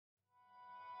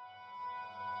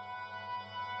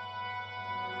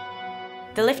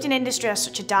The lifting industry has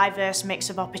such a diverse mix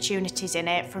of opportunities in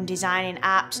it, from designing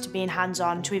apps to being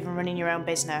hands-on to even running your own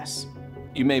business.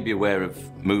 You may be aware of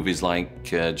movies like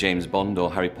James Bond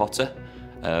or Harry Potter.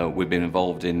 We've been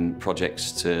involved in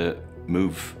projects to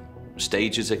move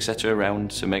stages, etc.,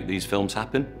 around to make these films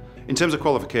happen. In terms of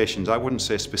qualifications, I wouldn't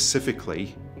say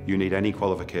specifically you need any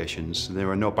qualifications. There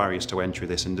are no barriers to entry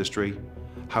this industry.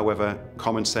 However,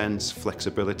 common sense,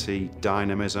 flexibility,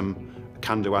 dynamism,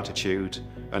 can-do attitude,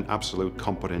 and absolute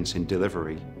competence in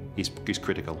delivery is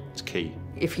critical, it's key.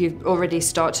 If you already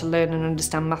start to learn and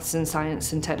understand maths and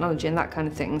science and technology and that kind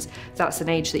of things, that's an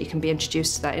age that you can be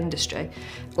introduced to that industry.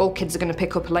 All kids are going to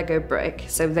pick up a Lego brick,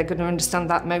 so they're going to understand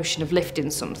that motion of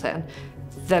lifting something.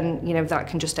 Then, you know, that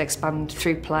can just expand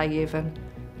through play even,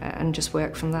 and just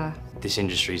work from there. This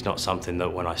industry is not something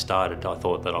that when I started I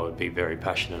thought that I would be very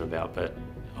passionate about, but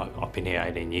I've been here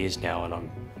 18 years now and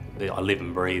I live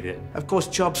and breathe it. Of course,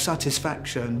 job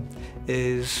satisfaction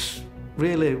is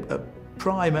really a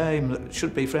prime aim that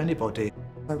should be for anybody.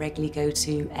 I regularly go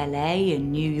to LA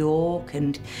and New York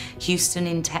and Houston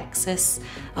in Texas,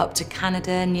 up to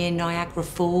Canada near Niagara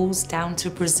Falls, down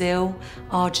to Brazil,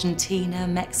 Argentina,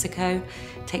 Mexico.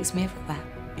 It takes me everywhere.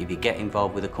 If you get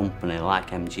involved with a company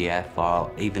like MGF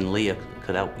or even LEEA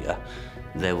could help you,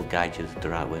 they will guide you the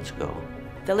right way to go.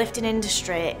 The lifting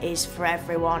industry is for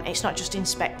everyone. It's not just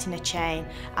inspecting a chain.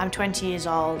 I'm 20 years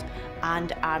old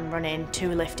and I'm running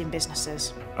 2 lifting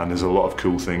businesses. And there's a lot of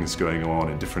cool things going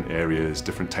on in different areas,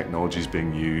 different technologies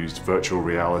being used, virtual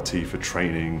reality for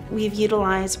training. We've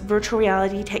utilized virtual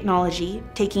reality technology,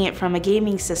 taking it from a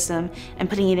gaming system and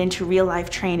putting it into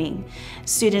real-life training.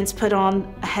 Students put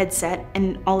on a headset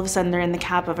and all of a sudden they're in the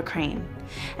cab of a crane.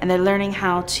 And they're learning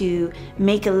how to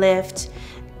make a lift,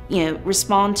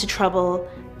 respond to trouble,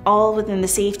 all within the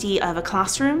safety of a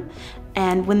classroom.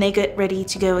 And when they get ready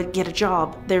to go and get a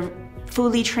job, they're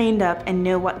fully trained up and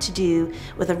know what to do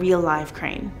with a real live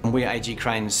crane. We at AG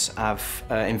Cranes have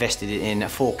invested in a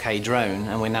 4K drone,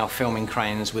 and we're now filming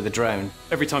cranes with a drone.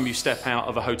 Every time you step out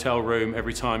of a hotel room,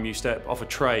 every time you step off a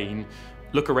train,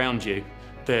 look around you.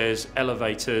 There's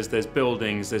elevators, there's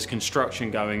buildings, there's construction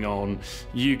going on.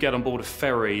 You get on board a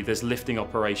ferry, there's lifting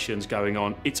operations going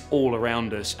on. It's all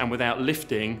around us, and without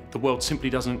lifting, the world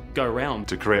simply doesn't go round.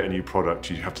 To create a new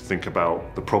product, you have to think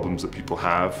about the problems that people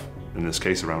have, in this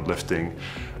case around lifting,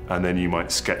 and then you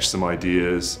might sketch some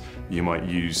ideas, you might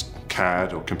use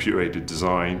CAD or computer-aided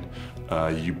design,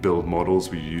 you build models,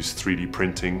 we use 3D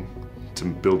printing to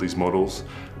build these models,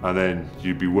 and then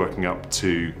you'd be working up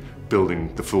to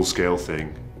building the full-scale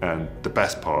thing, and the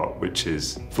best part, which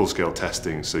is full-scale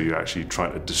testing, so you're actually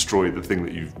trying to destroy the thing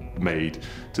that you've made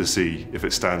to see if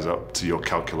it stands up to your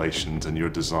calculations and your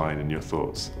design and your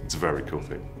thoughts. It's a very cool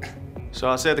thing. So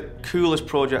I'd say the coolest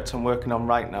project I'm working on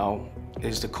right now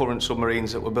is the current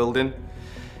submarines that we're building.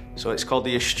 So it's called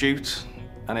the Astute,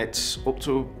 and it's up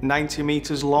to 90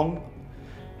 metres long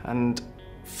and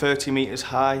 30 metres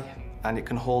high, and it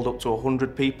can hold up to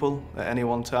 100 people at any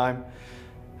one time.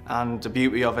 And the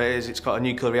beauty of it is it's got a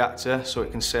nuclear reactor, so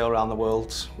it can sail around the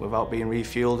world without being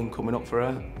refueled and coming up for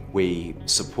air. We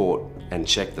support and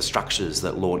check the structures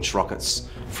that launch rockets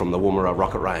from the Woomera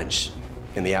rocket range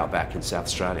in the outback in South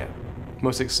Australia.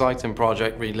 Most exciting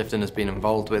project Reed Lifting has been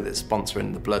involved with is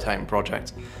sponsoring the Bloodhound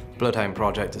project. The Bloodhound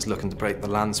project is looking to break the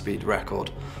land speed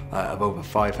record of over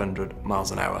 500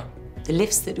 miles an hour. The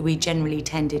lifts that we generally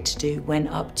tended to do went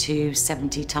up to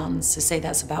 70 tonnes, so say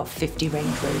that's about 50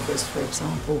 Range Rovers, for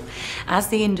example. As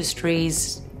the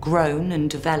industry's grown and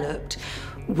developed,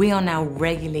 we are now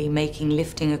regularly making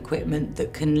lifting equipment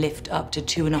that can lift up to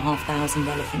 2,500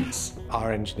 elephants.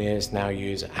 Our engineers now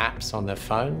use apps on their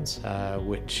phones,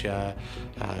 which are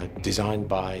designed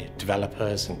by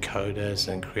developers and coders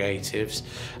and creatives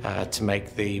to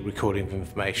make the recording of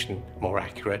information more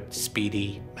accurate,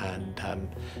 speedy, and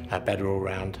a better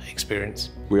all-round experience.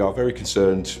 We are very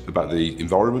concerned about the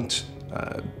environment.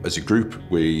 As a group,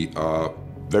 we are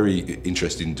very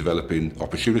interested in developing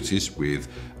opportunities with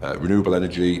renewable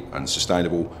energy and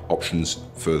sustainable options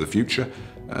for the future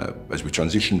as we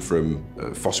transition from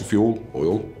fossil fuel,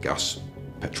 oil, gas,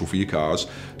 petrol for your cars,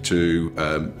 to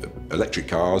electric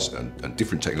cars and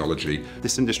different technology.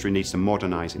 This industry needs to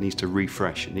modernise, it needs to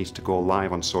refresh, it needs to go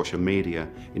live on social media,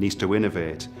 it needs to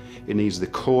innovate, it needs the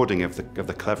coding of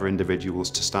the clever individuals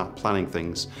to start planning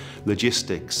things,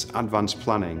 logistics, advanced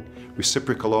planning,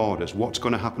 reciprocal orders, what's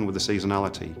going to happen with the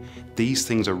seasonality. These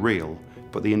things are real,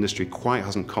 but the industry quite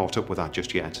hasn't caught up with that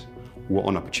just yet. What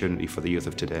an opportunity for the youth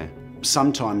of today.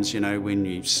 sometimes, you know, when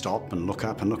you stop and look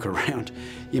up and look around,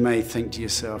 you may think to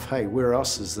yourself, hey, where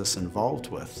else is this involved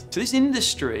with? So this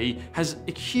industry has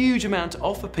a huge amount to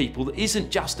offer people that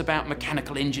isn't just about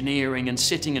mechanical engineering and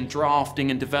sitting and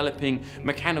drafting and developing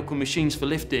mechanical machines for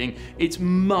lifting. It's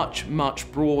much,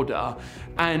 much broader.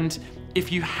 And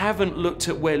if you haven't looked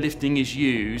at where lifting is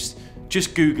used,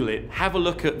 just Google it. Have a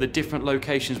look at the different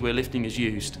locations where lifting is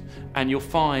used, and you'll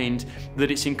find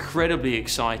that it's incredibly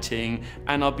exciting,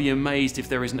 and I'll be amazed if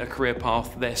there isn't a career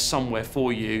path there somewhere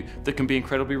for you that can be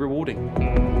incredibly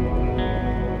rewarding.